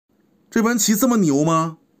这盘棋这么牛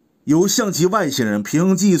吗？由象棋外星人、平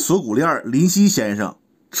衡记锁骨链林夕先生、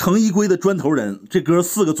程一圭的砖头人这哥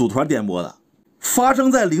4个组团点播的，发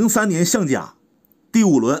生在03年象甲第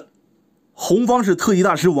5轮，红方是特级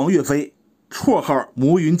大师王跃飞，绰号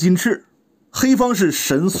魔云金翅，黑方是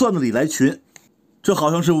神算的李来群。这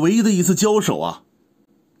好像是唯一的一次交手啊。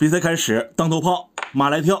比赛开始，当头炮，马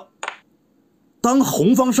来跳。当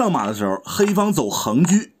红方上马的时候，黑方走横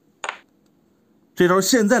车，这招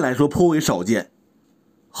现在来说颇为少见。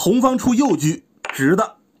红方出右车，直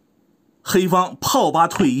的，黑方炮8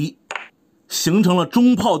退1，形成了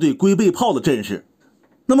中炮对龟背炮的阵势。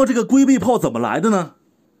那么这个龟背炮怎么来的呢？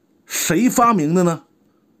谁发明的呢？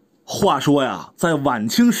话说呀，在晚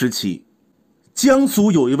清时期，江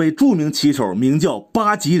苏有一位著名棋手，名叫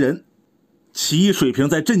八极人，棋艺水平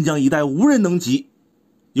在镇江一带无人能及，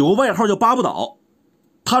有个外号叫八不倒。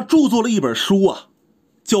他著作了一本书啊，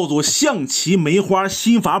叫做《象棋梅花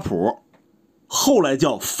新法谱》，后来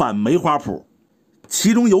叫反梅花谱。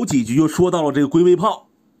其中有几局就说到了这个龟背炮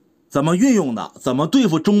怎么运用的，怎么对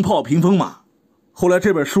付中炮屏风马。后来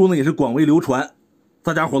这本书呢也是广为流传，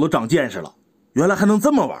大家伙都长见识了，原来还能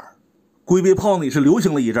这么玩。龟背炮呢也是流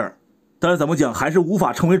行了一阵儿，但是怎么讲还是无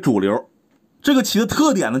法成为主流。这个棋的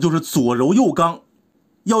特点呢就是左柔右刚，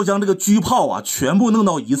要将这个车炮啊全部弄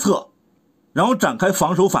到一侧，然后展开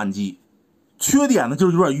防守反击。缺点呢就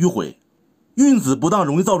是有点迂回，运子不当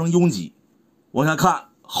容易造成拥挤。往下看，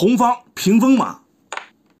红方屏风马，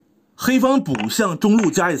黑方补向中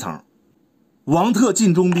路加一层，王特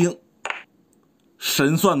进中兵，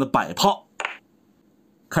神算的摆炮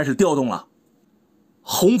开始调动了。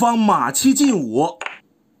红方马7进5，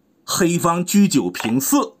黑方车9平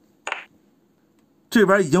4，这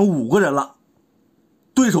边已经5个人了，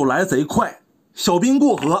对手来贼快，小兵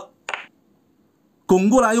过河，拱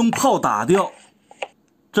过来用炮打掉，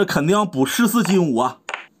这肯定要补士4进5啊。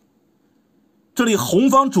这里红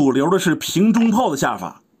方主流的是平中炮的下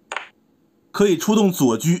法，可以出动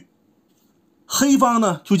左车，黑方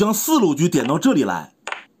呢就将4路车点到这里来，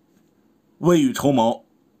未雨绸缪，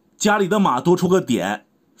家里的马多出个点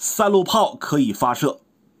，3路炮可以发射。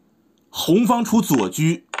红方出左车，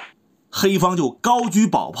黑方就高车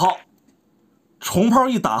保炮，重炮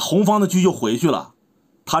一打，红方的车就回去了，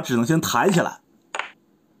他只能先抬起来。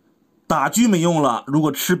打车没用了，如果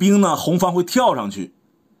吃兵呢，红方会跳上去，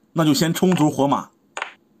那就先冲卒活马。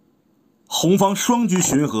红方双车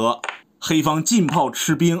巡河，黑方进炮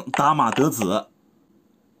吃兵打马得子，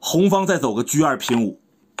红方再走个车2平5。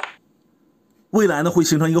未来呢会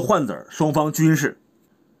形成一个换子，双方均势。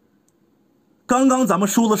刚刚咱们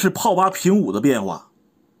说的是炮8平5的变化，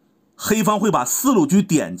黑方会把4路车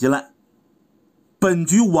点进来。本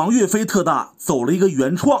局王跃飞特大走了一个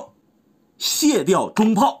原创，卸掉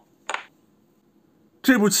中炮。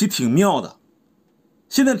这步棋挺妙的，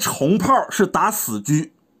现在重炮是打死车，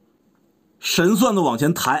神算的往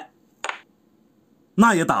前抬，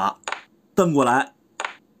那也打，蹬过来，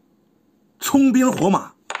冲兵活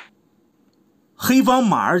马，黑方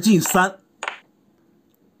马2进3，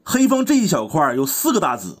黑方这一小块有4个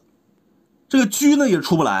大子，这个车呢也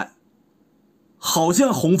出不来，好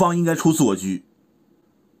像红方应该出左车。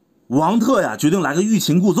王特呀决定来个欲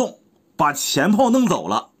擒故纵，把前炮弄走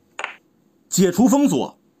了，解除封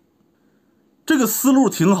锁。这个思路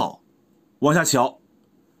挺好。往下瞧，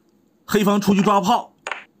黑方出去抓炮，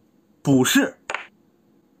补士，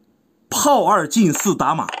炮2进4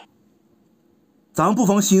打马。咱们不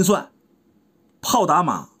妨心算，炮打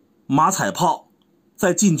马，马踩炮，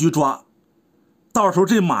再进车抓，到时候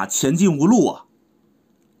这马前进无路啊，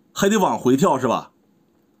还得往回跳是吧？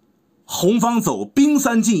红方走兵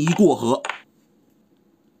3进1过河，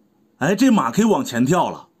哎，这马可以往前跳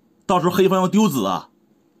了，到时候黑方要丢子啊。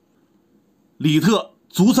李特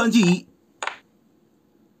卒3进1，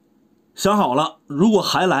想好了，如果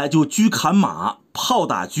还来就车砍马，炮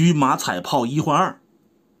打车，马踩炮1换2。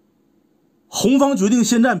红方决定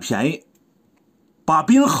先占便宜，把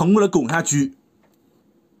兵横过来拱下车，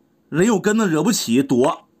人有跟子惹不起，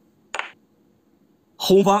躲。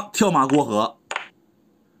红方跳马过河，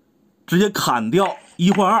直接砍掉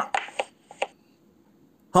1换2。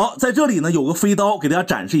好，在这里呢有个飞刀给大家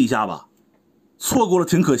展示一下吧，错过了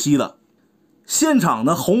挺可惜的。现场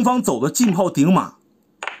呢红方走的进炮顶马，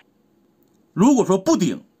如果说不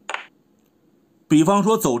顶，比方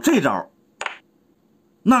说走这招，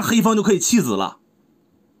那黑方就可以弃子了，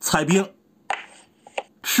踩兵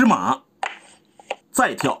吃马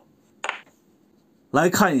再跳。来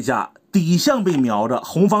看一下底象被瞄着，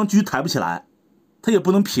红方车抬不起来，他也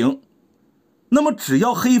不能平，那么只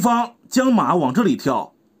要黑方将马往这里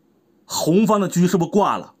跳，红方的车是不是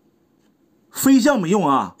挂了？飞象没用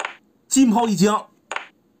啊，进炮一将，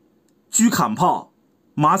车砍炮，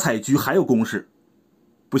马踩车还有攻势，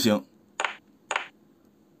不行。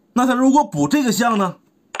那他如果补这个象呢？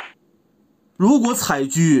如果踩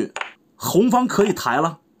车，红方可以抬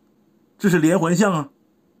了，这是连环象啊。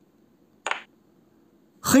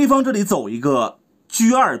黑方这里走一个车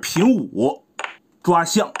2平5抓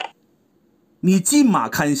象，你进马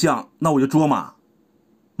看象，那我就捉马，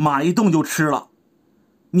马一动就吃了。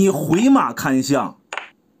你回马看象，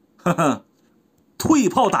呵呵，退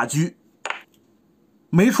炮打车，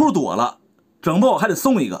没处躲了，整不好还得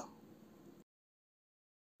送一个。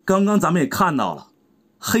刚刚咱们也看到了，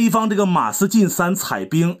黑方这个马4进3踩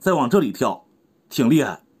兵再往这里跳，挺厉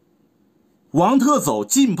害。王特走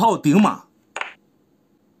进炮顶马，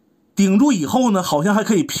顶住以后呢，好像还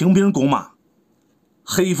可以平兵攻马。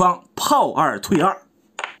黑方炮2退2，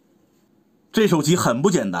这手棋很不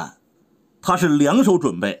简单，它是2手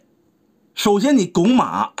准备。首先你拱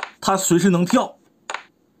马，它随时能跳，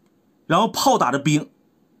然后炮打着兵。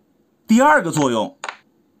第二个作用，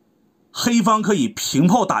黑方可以平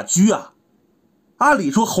炮打车啊。按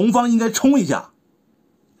理说红方应该冲一下，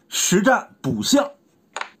实战补象，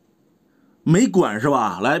没管是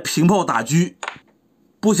吧？来平炮打车，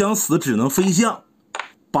不想死只能飞象，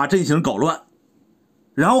把阵型搞乱。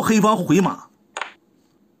然后黑方回马，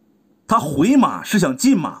他回马是想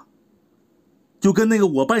进马，就跟那个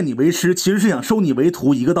我拜你为师其实是想收你为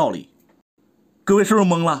徒一个道理。各位是不是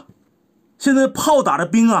懵了？现在炮打着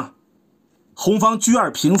兵啊，红方车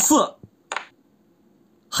2平4，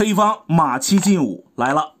黑方马7进5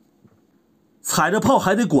来了，踩着炮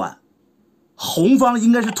还得管，红方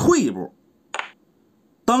应该是退一步，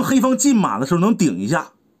当黑方进马的时候能顶一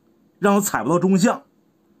下，让他踩不到中象。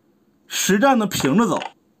实战呢平着走，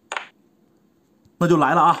那就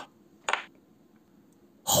来了啊！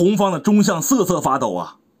红方的中象瑟瑟发抖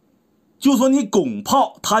啊，就算你拱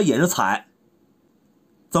炮他也是踩，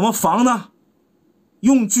怎么防呢？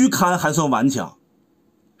用车看还算顽强，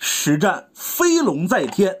实战飞龙在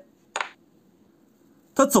天。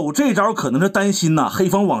他走这招可能是担心呐，黑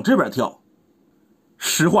方往这边跳。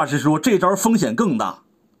实话实说，这招风险更大。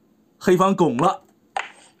黑方拱了，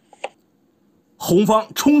红方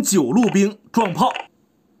冲9路兵撞炮，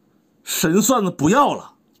神算子不要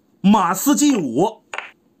了，马4进5，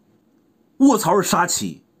卧槽是杀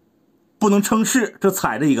棋，不能称是，这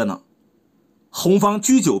踩着一个呢。红方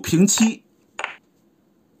车9平7，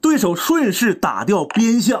对手顺势打掉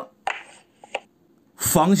边象，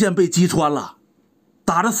防线被击穿了，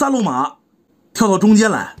打着3路马跳到中间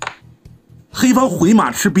来，黑方回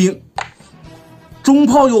马吃兵，中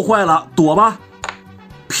炮又坏了，躲吧。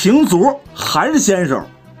平卒还是先手，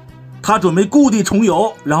他准备故地重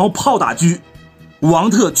游，然后炮打车，王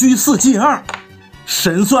特车4进2，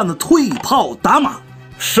神算的退炮打马，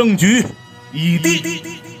胜局已定。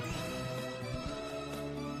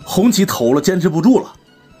红棋投了，坚持不住了。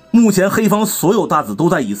目前黑方所有大子都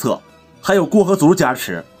在一侧，还有过河卒加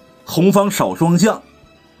持，红方少双象。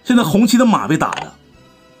现在红棋的马被打的，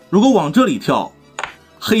如果往这里跳，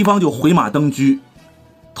黑方就回马登车，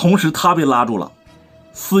同时他被拉住了，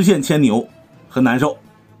丝线牵牛，很难受。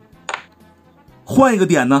换一个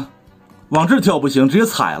点呢，往这跳不行，直接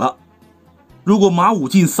踩了。如果马5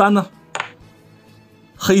进3呢？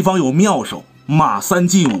黑方有妙手，马3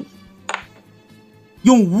进5，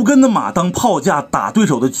用无根的马当炮架打对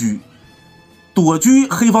手的车，躲车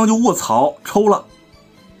黑方就卧槽抽了，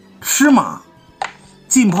吃马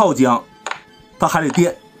进炮将，他还得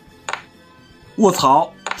垫，卧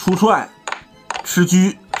槽出帅，吃车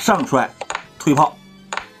上帅退炮，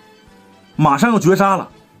马上要绝杀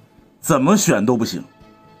了，怎么选都不行。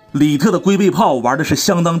李特的龟背炮玩的是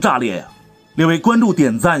相当炸裂呀！列位关注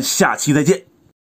点赞，下期再见。